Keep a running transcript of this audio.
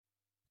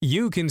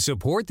You can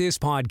support this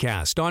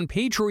podcast on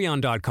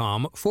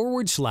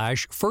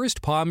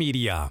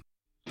patreon.com/firstpawmedia.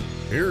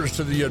 Here's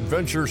to the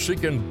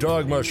adventure-seeking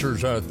dog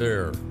mushers out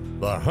there.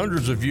 The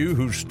hundreds of you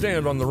who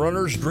stand on the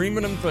runners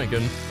dreaming and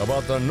thinking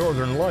about the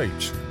Northern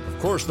Lights. Of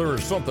course, there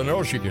is something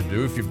else you can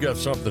do if you've got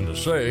something to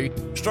say.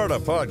 Start a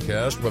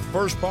podcast with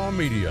First Paw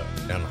Media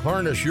and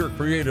harness your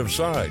creative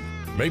side.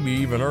 Maybe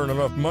even earn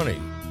enough money.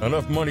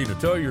 Enough money to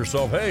tell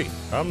yourself, hey,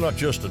 I'm not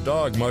just a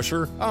dog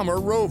musher, I'm a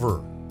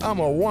rover. I'm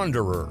a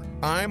wanderer.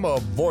 I'm a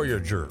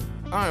voyager.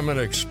 I'm an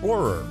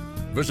explorer.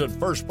 Visit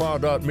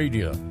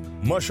firstpaw.media.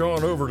 Mush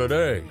on over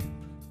today.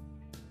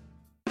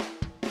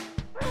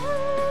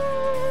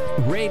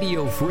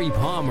 Radio Free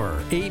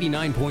Palmer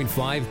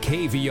 89.5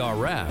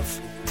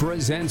 KVRF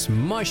presents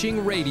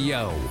Mushing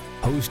Radio,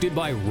 hosted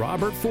by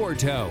Robert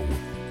Forto.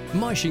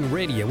 Mushing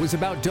Radio is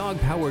about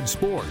dog-powered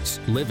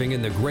sports, living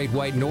in the Great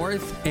White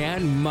North,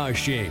 and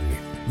mushing.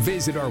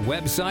 Visit our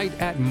website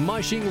at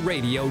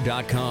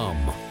mushingradio.com.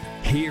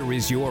 Here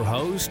is your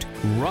host,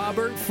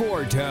 Robert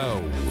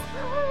Forto.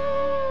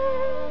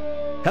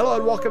 Hello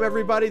and welcome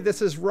everybody.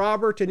 This is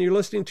Robert and you're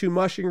listening to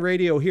Mushing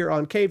Radio here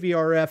on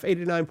KVRF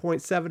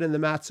 89.7 in the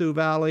Matsu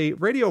Valley.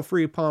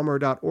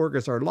 RadioFreePalmer.org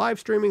is our live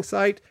streaming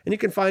site, and you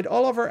can find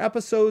all of our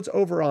episodes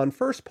over on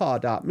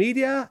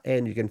firstpaw.media,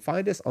 and you can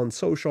find us on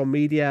social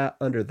media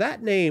under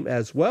that name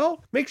as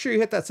well. Make sure you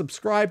hit that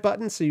subscribe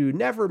button so you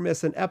never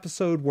miss an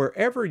episode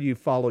wherever you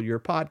follow your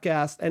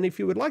podcast. And if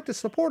you would like to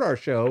support our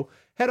show,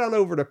 head on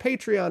over to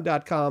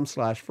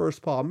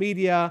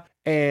patreon.com/firstpawmedia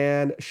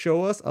and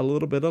show us a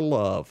little bit of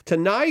love.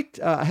 Tonight,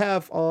 I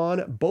have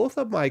on both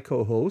of my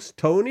co-hosts,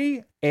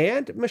 Tony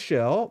and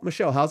Michelle.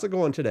 Michelle, how's it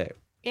going today?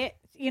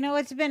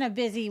 It's been a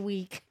busy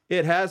week.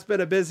 It has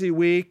been a busy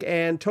week.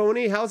 And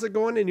Tony, how's it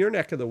going in your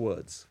neck of the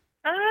woods?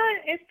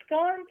 It's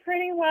going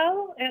pretty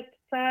well. It's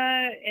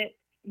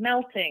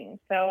melting,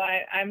 so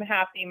I'm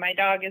happy. My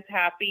dog is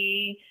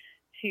happy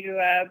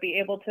to be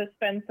able to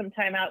spend some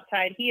time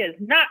outside. He is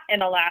not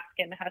an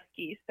Alaskan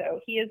Husky,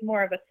 so he is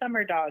more of a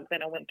summer dog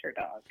than a winter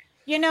dog.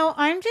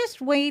 I'm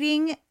just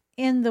waiting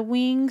in the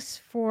wings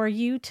for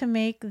you to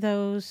make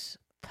those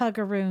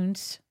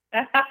pugaroons.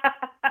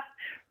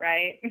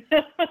 Right.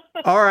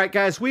 All right,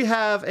 guys, we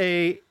have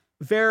a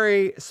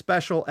very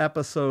special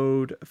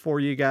episode for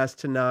you guys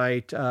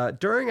tonight.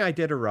 During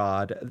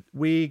Iditarod,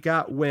 we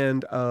got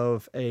wind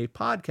of a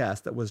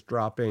podcast that was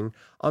dropping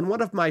on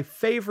one of my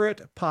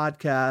favorite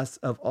podcasts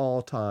of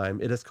all time.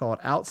 It is called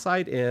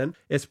Outside In.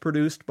 It's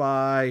produced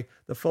by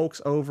the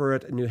folks over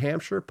at New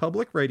Hampshire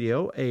Public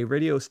Radio, a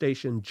radio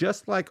station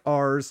just like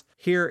ours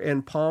here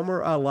in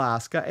Palmer,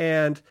 Alaska.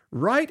 And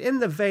right in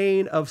the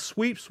vein of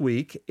Sweeps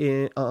Week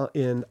in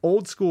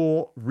old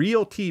school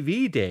real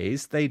TV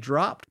days, they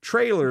dropped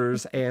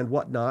trailers and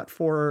whatnot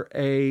for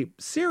a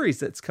series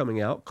that's coming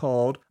out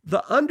called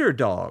The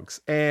Underdogs.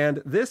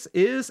 And this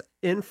is,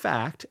 in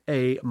fact,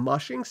 a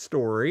mushing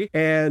story.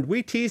 And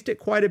we teased it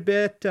quite a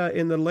bit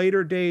in the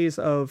later days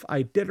of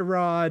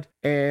Iditarod.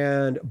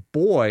 And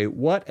boy,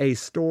 what a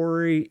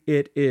story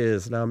it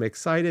is. And I'm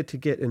excited to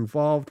get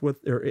involved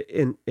with, or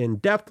in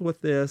depth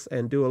with this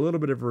and do a little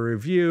bit of a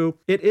review.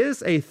 It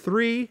is a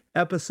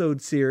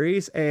 3-episode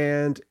series.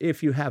 And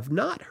if you have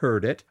not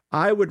heard it,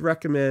 I would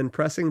recommend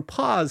pressing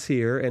pause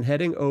here and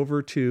heading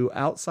over to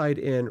Outside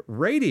In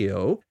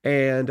Radio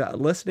and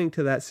listening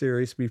to that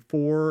series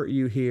before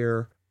you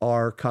hear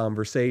our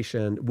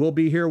conversation. We'll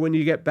be here when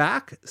you get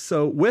back.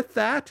 So with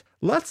that,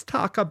 let's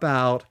talk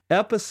about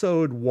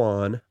episode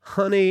 1,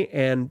 Honey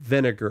and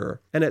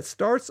Vinegar. And it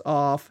starts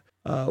off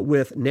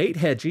with Nate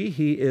Hedgie.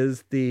 He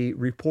is the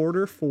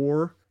reporter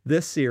for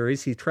this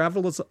series. He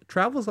travels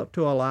up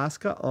to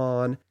Alaska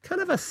on kind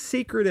of a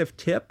secretive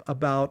tip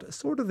about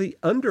sort of the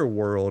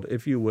underworld,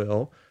 if you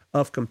will,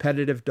 of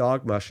competitive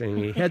dog mushing.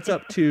 He heads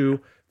up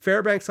to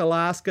Fairbanks,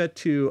 Alaska,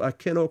 to a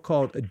kennel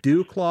called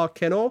Dew Claw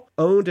Kennel,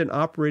 owned and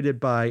operated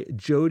by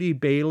Jody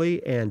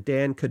Bailey and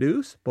Dan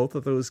Caduce. Both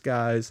of those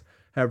guys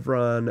have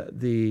run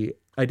the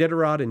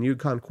Iditarod and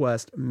Yukon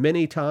Quest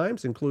many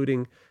times,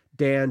 including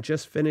Dan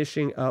just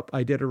finishing up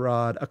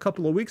Iditarod a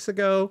couple of weeks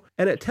ago.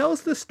 And it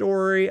tells the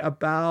story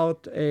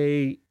about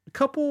a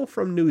couple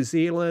from New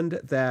Zealand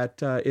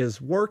that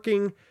is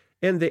working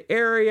in the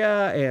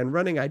area and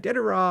running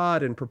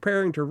Iditarod and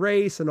preparing to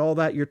race and all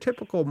that, your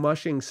typical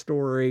mushing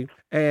story.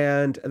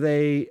 And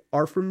they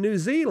are from New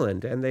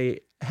Zealand and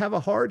they have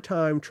a hard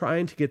time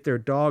trying to get their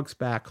dogs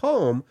back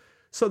home.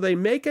 So they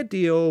make a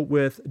deal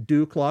with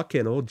Dew Claw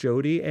Kennel,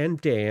 Jody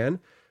and Dan,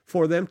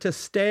 for them to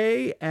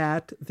stay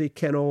at the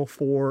kennel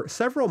for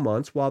several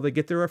months while they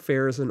get their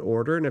affairs in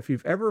order. And if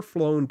you've ever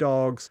flown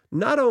dogs,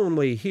 not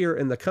only here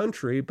in the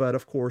country, but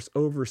of course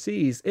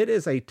overseas, it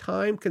is a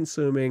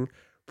time-consuming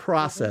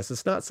process.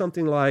 It's not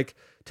something like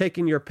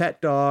taking your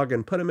pet dog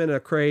and put them in a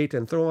crate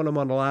and throwing them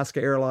on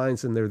Alaska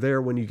Airlines and they're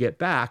there when you get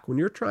back. When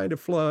you're trying to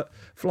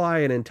fly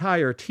an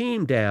entire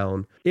team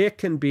down, it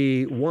can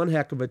be one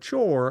heck of a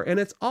chore, and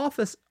it's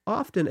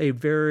often a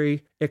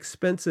very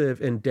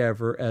expensive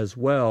endeavor as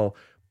well.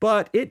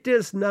 But it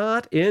does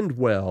not end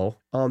well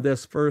on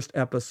this first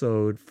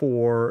episode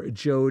for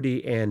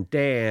Jody and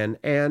Dan.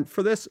 And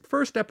for this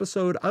first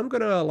episode, I'm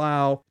going to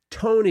allow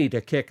Tony to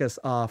kick us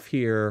off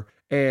here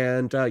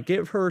and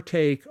give her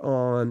take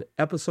on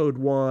episode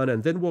 1.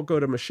 And then we'll go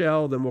to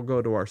Michelle, then we'll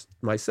go to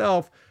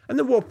myself, and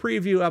then we'll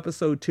preview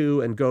episode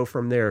 2 and go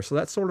from there. So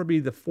that's sort of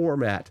be the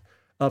format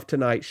of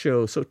tonight's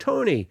show. So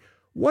Tony,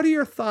 what are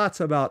your thoughts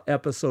about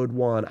episode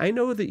 1? I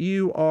know that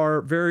you are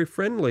very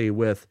friendly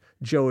with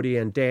Jody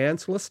and Dan,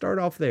 so let's start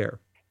off there.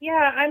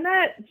 Yeah, I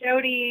met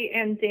Jody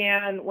and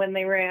Dan when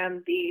they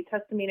ran the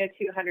Tuscaloosa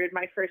 200,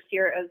 my first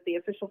year as the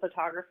official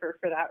photographer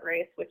for that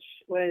race, which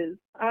was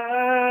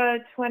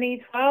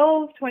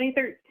 2012.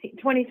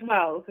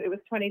 It was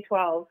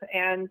 2012,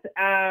 and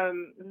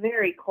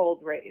very cold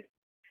race.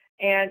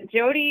 And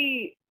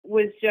Jody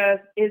is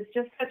just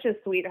such a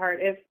sweetheart.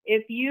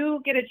 If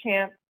you get a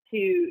chance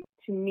to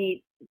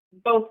meet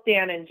both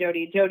Dan and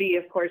Jody. Jody,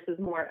 of course, is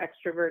more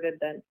extroverted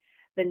than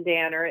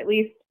Dan, or at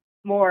least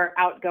more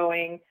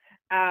outgoing,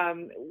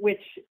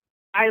 which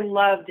I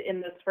loved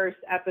in this first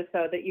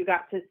episode, that you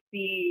got to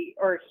see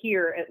or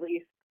hear at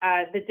least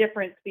the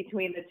difference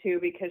between the two,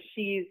 because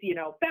she's,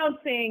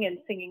 bouncing and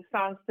singing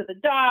songs to the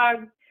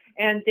dogs,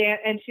 and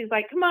she's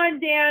like, "Come on,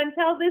 Dan,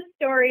 tell this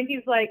story." And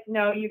he's like,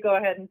 "No, you go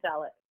ahead and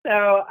tell it."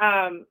 So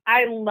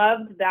I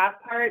loved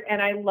that part,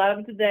 and I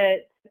loved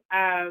that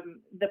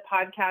the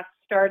podcast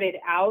started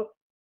out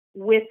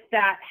with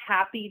that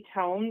happy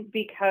tone,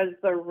 because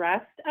the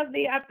rest of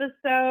the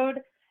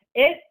episode,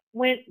 it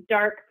went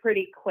dark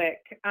pretty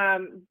quick.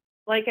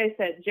 Like I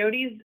said,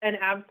 Jody's an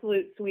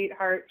absolute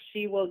sweetheart.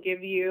 She will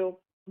give you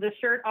the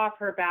shirt off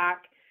her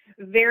back.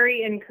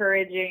 Very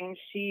encouraging.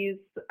 She's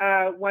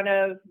one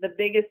of the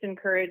biggest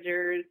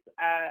encouragers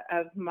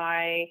of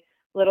my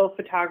little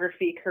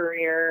photography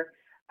career.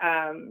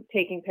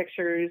 Taking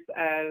pictures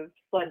of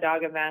sled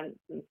dog events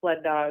and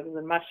sled dogs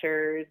and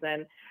mushers.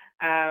 And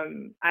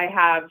I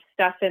have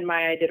stuff in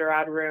my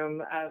Iditarod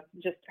room of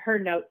just her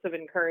notes of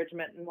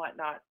encouragement and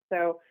whatnot.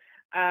 So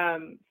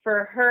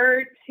for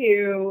her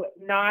to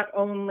not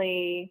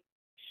only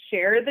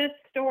share this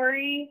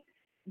story,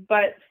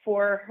 but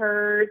for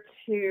her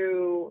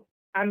to,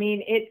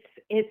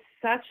 it's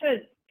such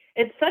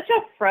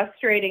a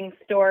frustrating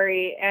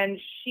story, and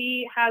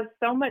she has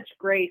so much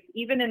grace.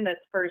 Even in this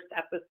first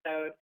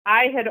episode,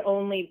 I had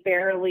only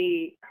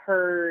barely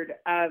heard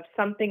of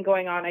something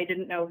going on. I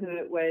didn't know who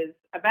it was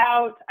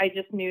about. I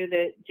just knew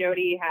that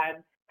Jody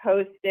had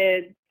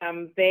posted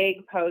some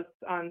vague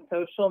posts on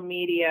social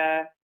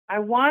media. I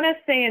want to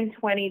say in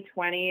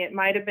 2020, it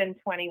might have been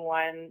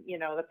 21,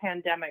 the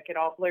pandemic, it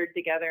all blurred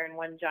together in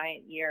one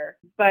giant year.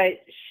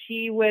 But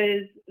she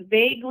was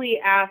vaguely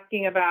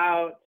asking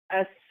about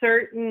a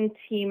certain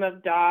team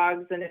of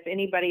dogs and if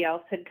anybody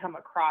else had come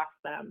across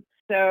them.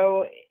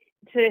 So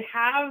to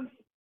have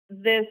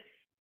this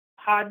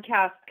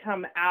podcast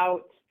come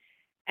out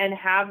and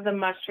have the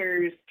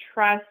mushers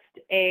trust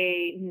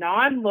a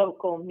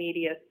non-local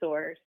media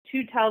source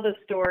to tell the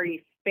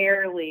story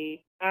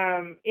fairly,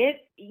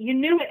 you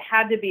knew it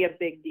had to be a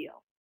big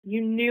deal.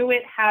 You knew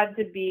it had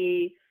to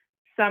be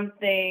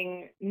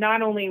something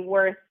not only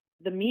worth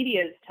the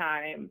media's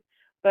time,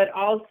 but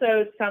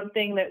also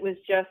something that was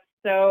just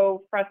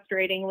so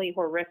frustratingly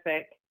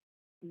horrific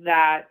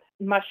that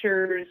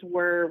mushers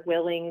were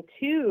willing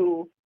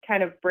to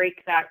kind of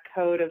break that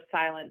code of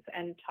silence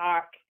and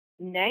talk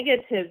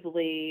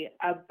negatively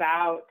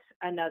about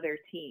another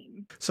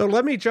team. So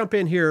let me jump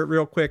in here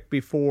real quick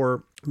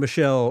before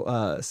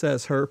Michelle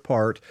says her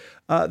part.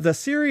 The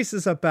series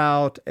is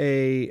about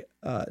a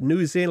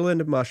New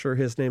Zealand musher.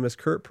 His name is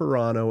Kurt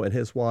Pirano, and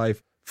his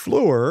wife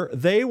Fleur.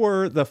 They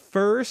were the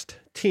first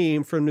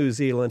team from New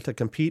Zealand to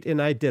compete in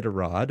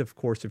Iditarod. Of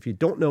course, if you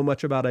don't know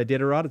much about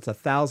Iditarod, it's a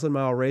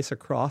 1,000-mile race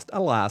across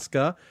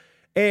Alaska.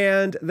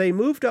 And they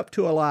moved up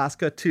to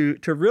Alaska to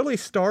really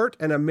start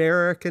an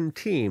American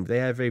team. They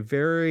have a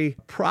very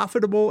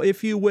profitable,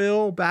 if you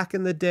will, back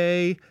in the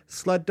day,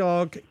 sled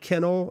dog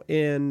kennel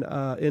in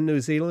New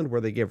Zealand,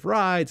 where they give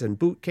rides and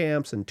boot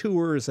camps and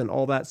tours and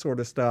all that sort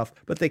of stuff.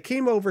 But they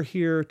came over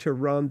here to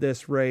run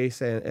this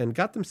race and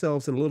got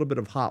themselves in a little bit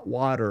of hot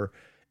water.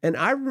 And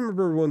I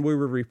remember when we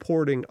were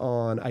reporting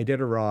on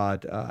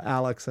Iditarod,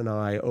 Alex and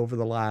I, over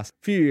the last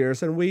few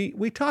years, and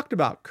we talked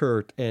about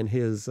Kurt and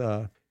his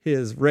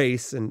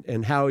race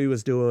and how he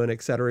was doing,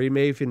 et cetera. He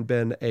may have even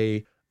been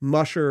a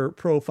musher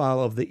profile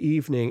of the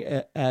evening,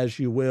 as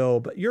you will.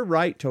 But you're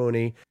right,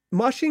 Tony.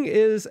 Mushing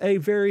is a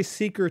very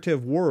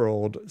secretive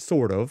world,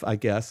 sort of, I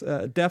guess.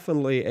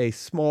 Definitely a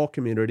small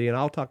community, and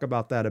I'll talk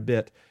about that a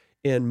bit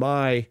in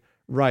my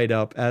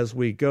write-up as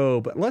we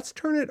go. But let's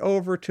turn it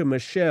over to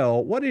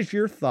Michelle. What is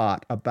your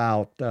thought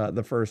about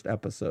the first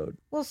episode?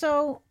 Well,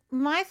 so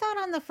my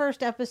thought on the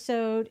first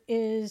episode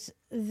is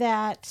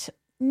that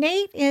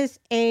Nate is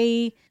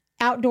a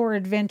outdoor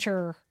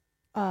adventure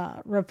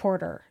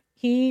reporter.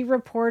 He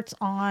reports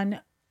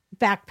on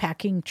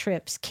backpacking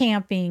trips,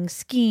 camping,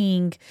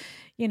 skiing,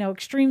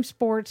 extreme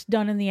sports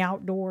done in the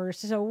outdoors.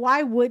 So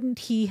why wouldn't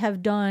he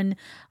have done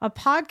a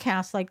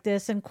podcast like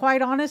this? And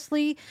quite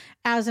honestly,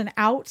 as an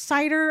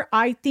outsider,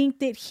 I think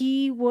that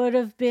he would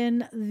have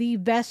been the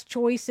best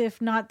choice,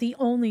 if not the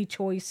only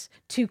choice,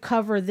 to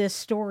cover this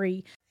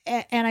story.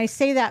 And I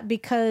say that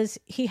because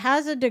he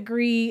has a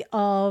degree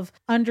of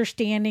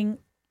understanding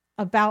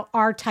about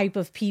our type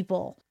of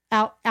people,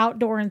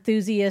 outdoor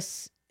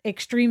enthusiasts,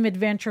 extreme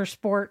adventure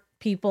sport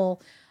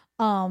people.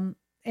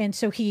 And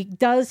so he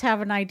does have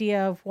an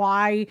idea of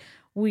why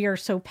we are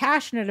so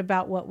passionate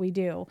about what we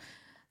do.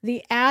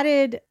 The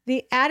added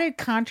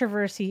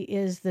controversy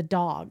is the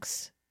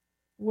dogs,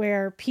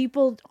 where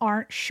people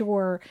aren't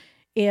sure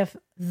if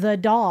the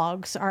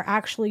dogs are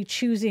actually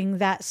choosing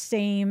that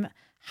same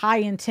high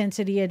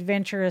intensity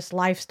adventurous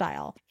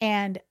lifestyle.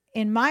 And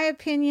in my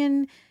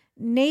opinion,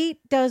 Nate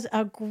does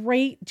a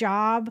great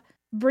job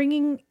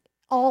bringing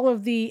all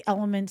of the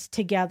elements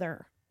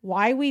together.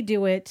 Why we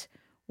do it,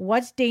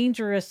 what's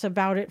dangerous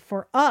about it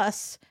for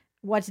us,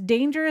 what's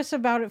dangerous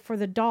about it for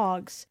the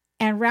dogs,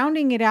 and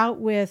rounding it out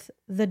with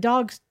the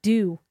dogs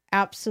do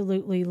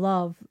absolutely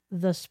love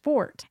the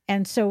sport.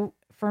 And so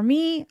for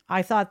me,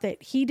 I thought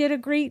that he did a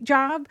great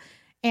job.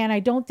 And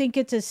I don't think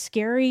it's as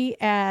scary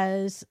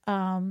as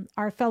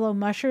our fellow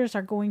mushers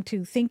are going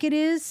to think it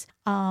is.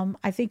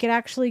 I think it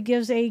actually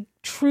gives a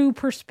true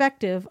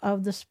perspective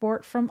of the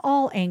sport from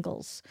all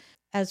angles.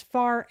 As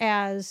far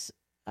as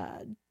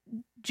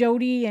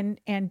Jody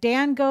and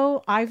Dan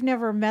go, I've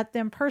never met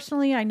them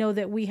personally. I know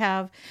that we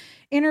have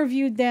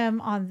interviewed them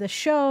on the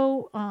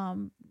show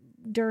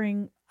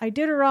during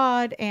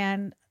Iditarod,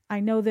 and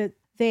I know that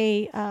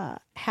they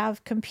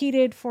have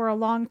competed for a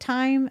long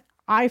time.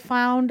 I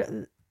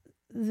found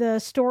the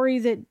story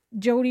that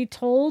Jody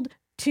told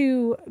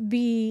to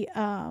be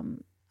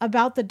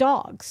about the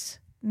dogs,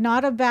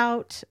 not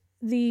about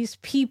these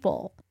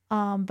people,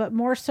 but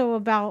more so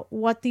about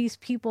what these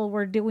people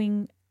were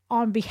doing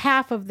on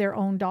behalf of their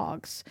own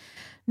dogs.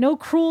 No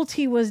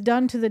cruelty was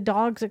done to the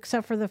dogs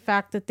except for the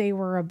fact that they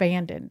were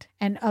abandoned,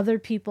 and other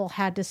people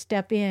had to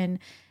step in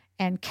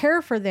and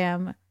care for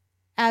them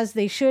as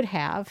they should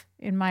have,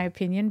 in my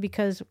opinion,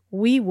 because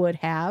we would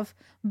have.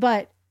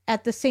 But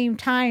at the same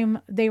time,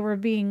 they were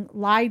being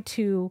lied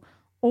to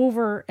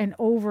over and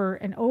over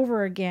and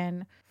over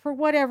again for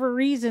whatever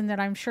reason that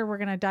I'm sure we're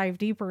going to dive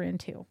deeper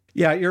into.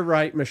 Yeah, you're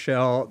right,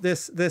 Michelle.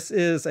 This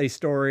is a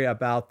story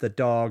about the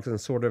dogs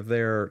and sort of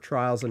their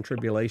trials and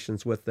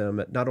tribulations with them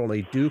at not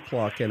only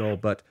Claw Kennel,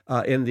 but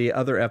in the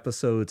other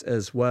episodes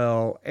as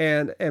well.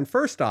 And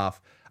first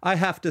off, I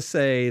have to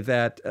say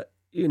that,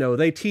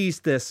 they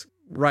teased this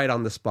right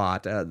on the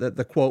spot.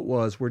 The quote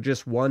was, "We're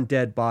just one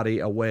dead body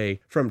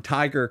away from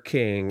Tiger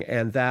King."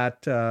 And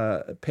that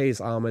pays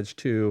homage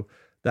to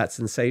that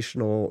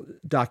sensational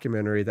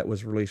documentary that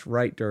was released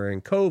right during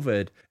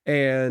COVID.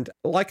 And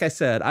like I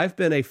said, I've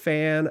been a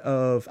fan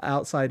of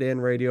Outside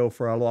In Radio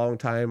for a long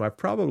time. I've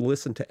probably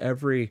listened to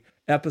every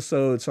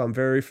episode, so I'm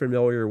very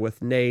familiar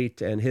with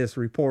Nate and his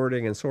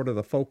reporting and sort of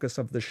the focus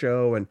of the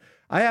show. And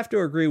I have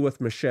to agree with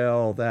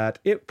Michelle that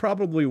it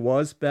probably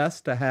was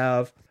best to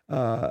have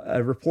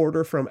a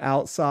reporter from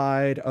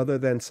outside other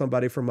than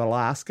somebody from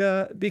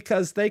Alaska,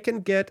 because they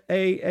can get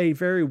a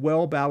very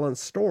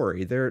well-balanced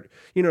story. They're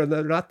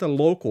not the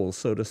locals,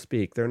 so to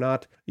speak. They're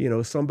not,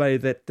 somebody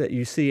that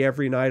you see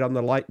every night on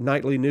the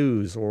nightly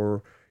news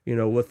or,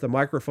 with the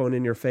microphone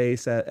in your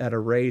face at a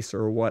race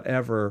or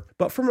whatever.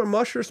 But from a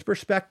musher's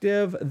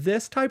perspective,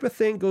 this type of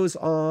thing goes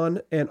on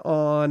and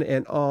on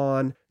and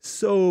on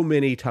so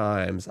many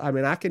times. I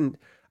mean, I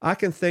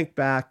can think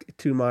back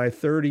to my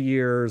 30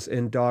 years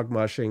in dog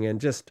mushing and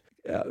just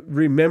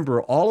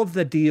remember all of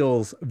the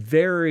deals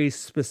very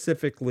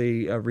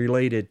specifically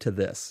related to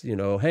this.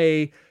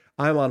 Hey,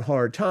 I'm on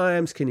hard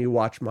times. Can you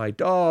watch my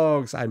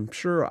dogs? I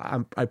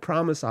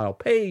promise I'll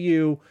pay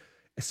you,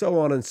 so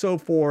on and so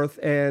forth.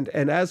 And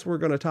as we're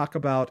going to talk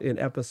about in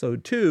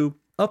episode 2,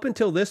 up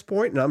until this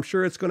point, and I'm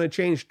sure it's going to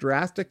change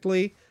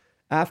drastically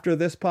after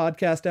this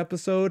podcast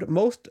episode,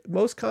 most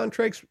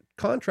contracts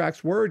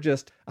were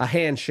just a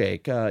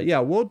handshake.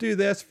 We'll do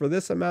this for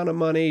this amount of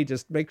money.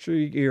 Just make sure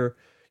your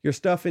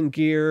stuff in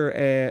gear,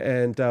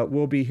 and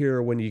we'll be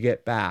here when you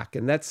get back.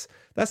 And that's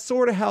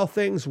sort of how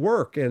things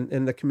work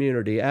in the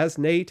community. As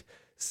Nate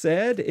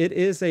said, it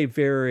is a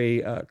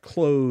very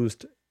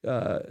close-knit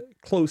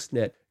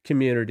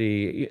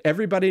community.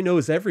 Everybody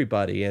knows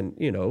everybody, and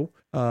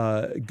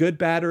good,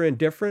 bad, or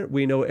indifferent,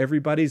 we know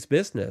everybody's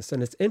business.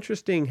 And it's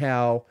interesting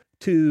how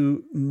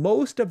to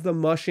most of the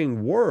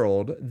mushing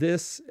world,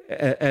 this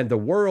and the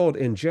world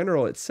in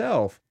general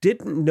itself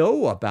didn't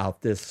know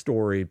about this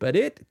story, but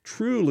it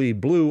truly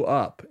blew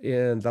up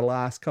in the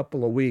last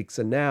couple of weeks.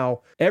 And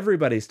now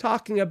everybody's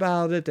talking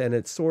about it, and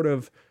it's sort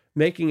of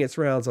making its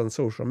rounds on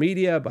social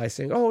media by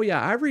saying, "Oh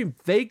yeah, I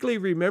vaguely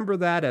remember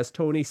that, as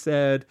Tony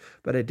said,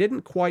 but I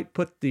didn't quite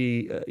put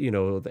the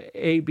the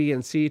A, B,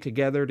 and C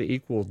together to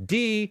equal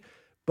D."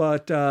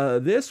 But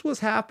this was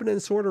happening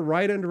sort of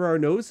right under our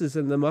noses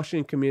in the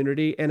mushing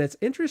community. And it's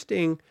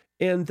interesting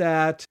in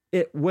that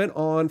it went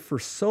on for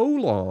so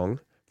long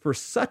for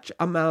such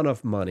amount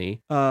of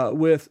money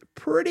with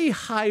pretty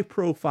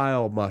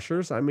high-profile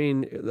mushers. I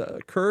mean,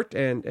 Kurt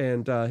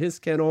and his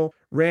kennel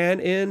ran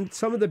in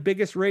some of the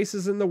biggest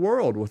races in the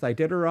world with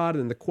Iditarod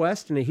and the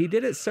Quest, and he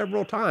did it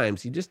several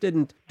times. He just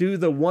didn't do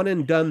the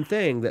one-and-done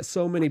thing that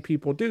so many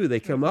people do. They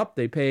come up,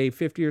 they pay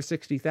 $50,000 or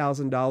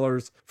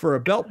 $60,000 for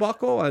a belt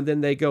buckle, and then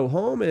they go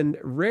home, and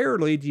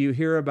rarely do you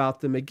hear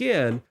about them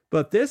again.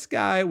 But this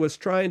guy was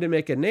trying to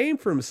make a name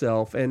for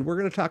himself, and we're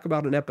going to talk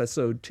about in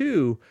episode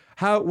 2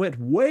 how it went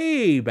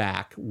way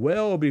back,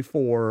 well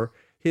before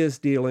his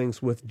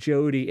dealings with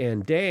Jody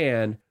and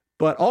Dan.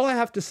 But all I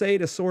have to say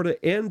to sort of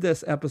end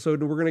this episode,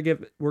 and we're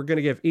going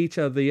to give each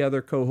of the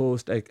other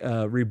co-hosts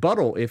a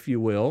rebuttal, if you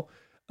will,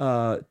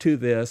 to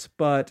this.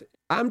 But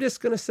I'm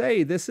just going to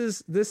say this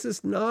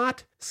is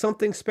not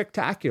something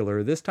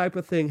spectacular. This type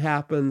of thing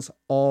happens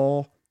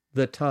all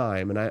the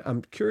time, and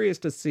I'm curious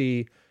to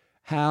see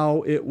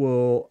how it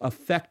will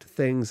affect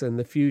things in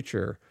the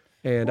future.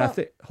 And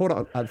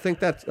well, I think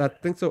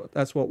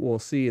that's what we'll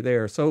see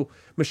there. So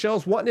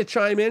Michelle's wanting to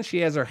chime in.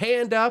 She has her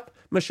hand up.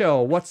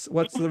 Michelle, what's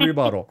the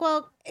rebuttal?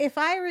 Well, if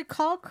I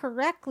recall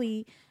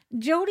correctly,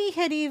 Jody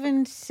had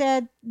even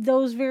said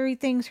those very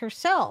things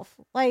herself.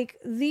 Like,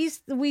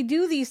 we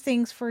do these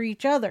things for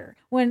each other.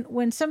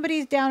 When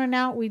somebody's down and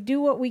out, we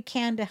do what we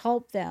can to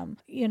help them.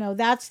 You know,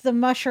 that's the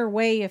musher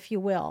way, if you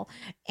will.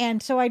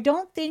 And so I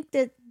don't think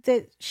that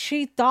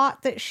she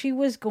thought that she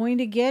was going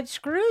to get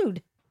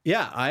screwed.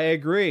 Yeah, I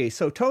agree.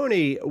 So,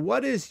 Tony,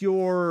 what is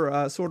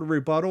your sort of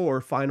rebuttal or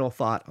final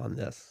thought on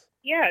this?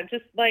 Yeah,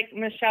 just like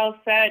Michelle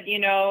said, you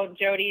know,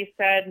 Jody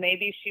said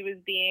maybe she was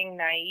being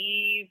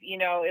naive. You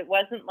know, it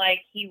wasn't like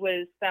he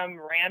was some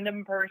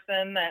random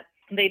person that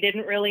they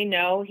didn't really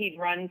know. He'd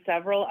run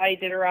several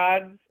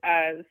Iditarods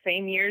the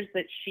same years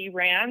that she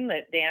ran,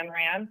 that Dan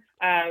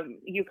ran.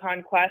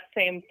 Yukon Quest,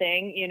 same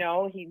thing. You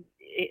know,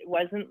 it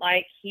wasn't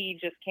like he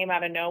just came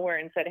out of nowhere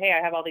and said, hey,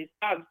 I have all these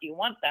dogs. Do you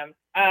want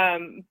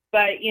them?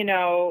 But, you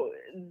know,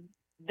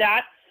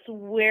 that's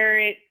where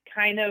it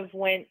kind of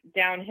went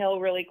downhill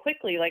really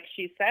quickly, like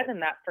she said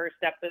in that first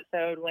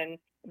episode when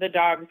the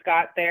dogs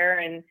got there,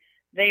 and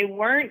they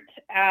weren't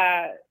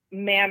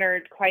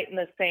mannered quite in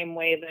the same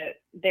way that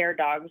their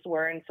dogs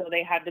were. And so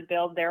they had to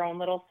build their own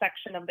little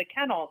section of the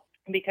kennel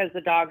because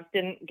the dogs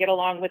didn't get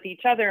along with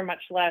each other,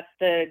 much less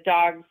the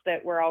dogs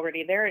that were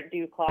already there at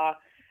Dewclaw.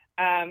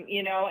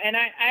 You know, and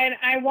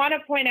I want to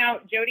point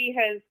out, Jody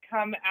has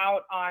come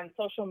out on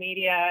social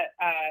media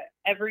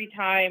every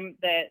time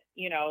that,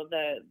 you know,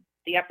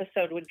 the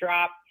episode would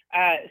drop,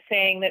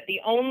 saying that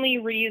the only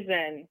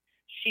reason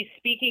she's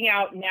speaking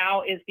out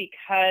now is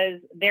because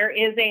there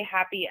is a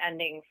happy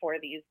ending for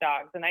these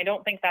dogs. And I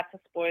don't think that's a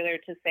spoiler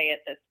to say at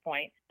this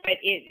point. But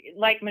it,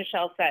 like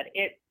Michelle said,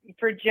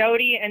 for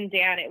Jody and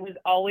Dan, it was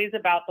always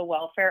about the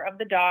welfare of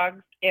the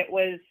dogs. It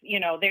was, you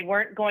know, they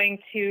weren't going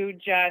to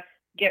just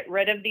get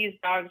rid of these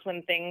dogs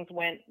when things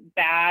went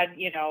bad,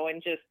 you know,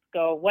 and just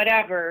go,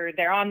 whatever,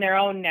 they're on their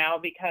own now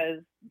because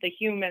the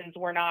humans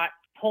were not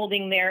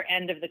holding their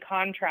end of the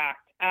contract.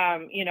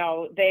 You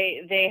know,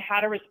 they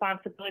had a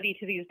responsibility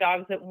to these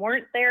dogs that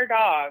weren't their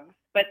dogs,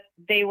 but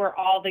they were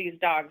all these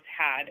dogs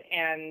had.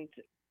 And,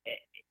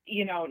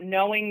 you know,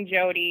 knowing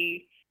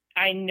Jody,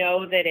 I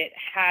know that it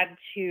had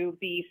to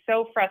be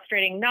so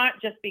frustrating,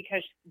 not just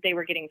because they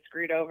were getting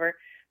screwed over,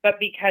 but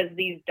because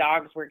these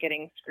dogs were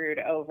getting screwed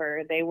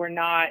over. They were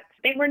not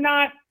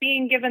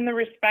being given the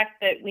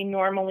respect that we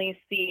normally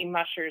see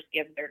mushers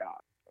give their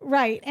dogs.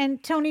 Right.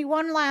 And Tony,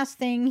 one last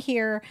thing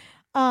here.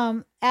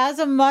 As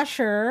a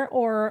musher,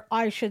 or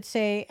I should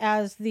say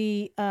as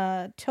the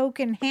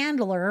token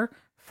handler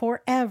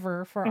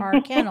forever for our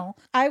kennel,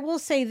 I will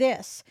say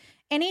this.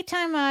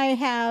 Anytime I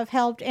have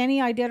helped any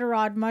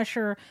Iditarod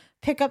musher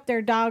pick up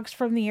their dogs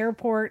from the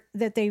airport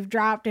that they've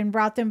dropped and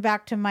brought them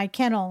back to my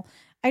kennel,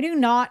 I do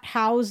not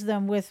house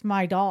them with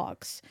my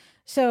dogs.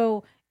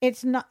 So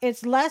it's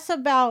less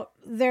about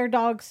their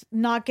dogs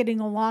not getting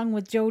along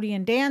with Jody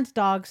and Dan's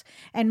dogs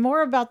and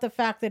more about the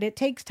fact that it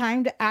takes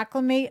time to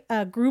acclimate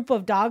a group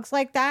of dogs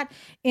like that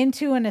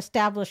into an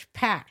established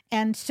pack.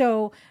 And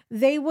so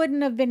they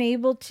wouldn't have been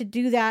able to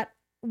do that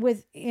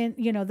within,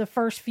 you know, the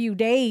first few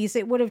days.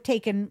 It would have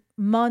taken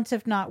months,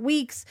 if not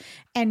weeks.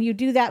 And you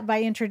do that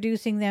by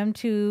introducing them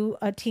to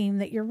a team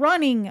that you're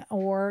running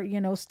or, you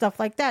know, stuff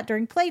like that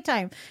during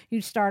playtime.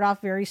 You start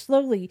off very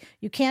slowly.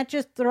 You can't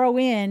just throw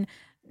in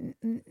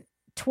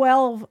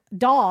 12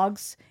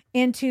 dogs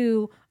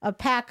into a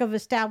pack of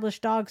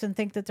established dogs and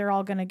think that they're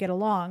all going to get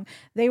along.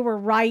 They were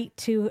right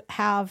to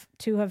have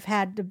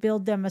had to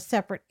build them a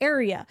separate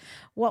area.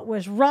 What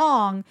was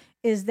wrong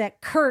is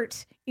that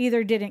Kurt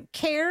either didn't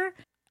care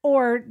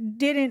or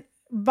didn't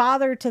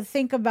bother to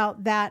think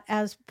about that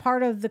as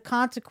part of the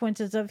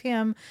consequences of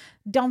him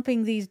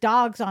dumping these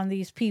dogs on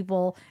these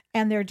people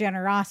and their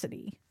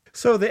generosity.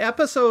 So the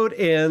episode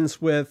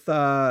ends with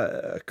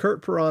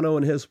Kurt Pirano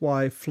and his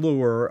wife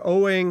Fleur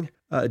owing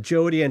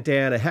Jody and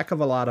Dan a heck of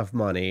a lot of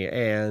money,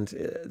 and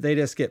they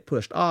just get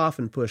pushed off,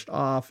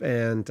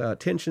 and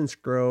tensions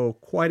grow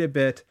quite a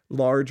bit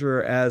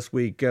larger as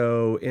we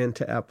go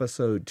into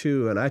episode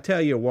 2. And I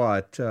tell you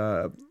what,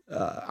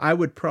 I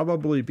would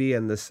probably be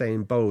in the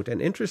same boat.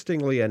 And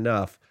interestingly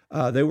enough,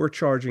 they were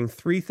charging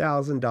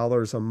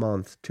 $3,000 a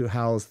month to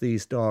house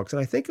these dogs.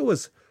 And I think it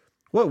was,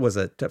 what was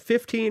it,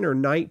 15 or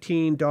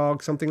 19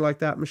 dogs, something like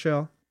that,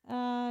 Michelle?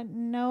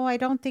 No, I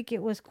don't think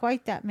it was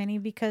quite that many,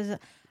 because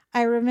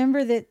I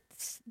remember that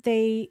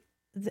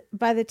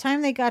by the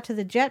time they got to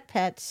the jet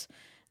pets,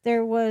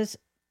 there was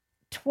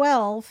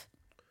 12,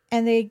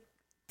 and they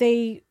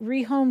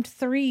rehomed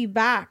 3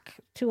 back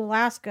to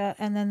Alaska,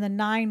 and then the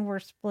 9 were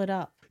split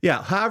up.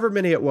 Yeah, however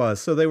many it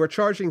was. So they were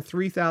charging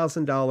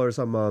 $3,000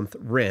 a month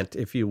rent,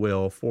 if you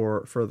will,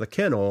 for the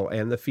kennel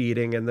and the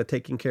feeding and the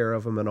taking care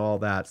of them and all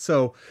that.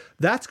 So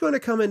that's going to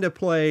come into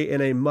play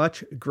in a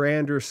much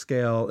grander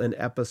scale in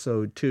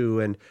episode 2.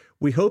 And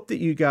we hope that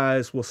you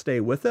guys will stay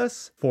with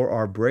us for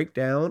our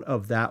breakdown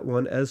of that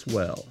one as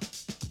well.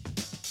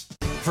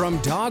 From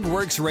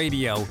Dogworks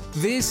Radio,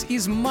 this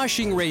is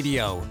Mushing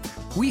Radio.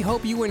 We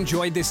hope you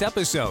enjoyed this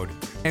episode,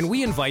 and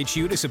we invite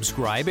you to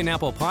subscribe in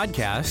Apple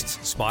Podcasts,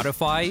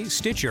 Spotify,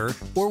 Stitcher,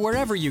 or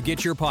wherever you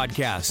get your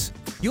podcasts.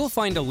 You'll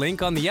find a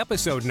link on the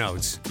episode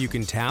notes. You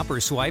can tap or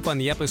swipe on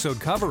the episode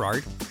cover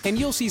art, and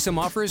you'll see some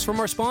offers from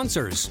our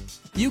sponsors.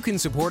 You can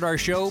support our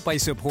show by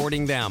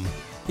supporting them.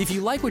 If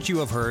you like what you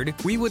have heard,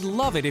 we would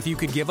love it if you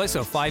could give us a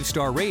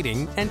 5-star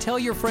rating and tell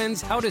your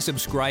friends how to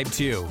subscribe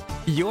too.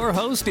 Your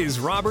host is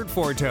Robert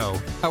Forto.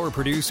 Our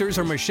producers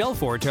are Michelle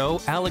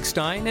Forto, Alex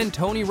Stein, and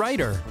Tony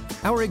Ryder.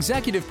 Our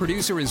executive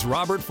producer is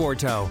Robert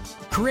Forto.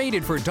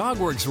 Created for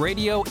Dogworks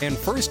Radio and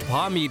First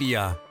Paw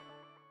Media.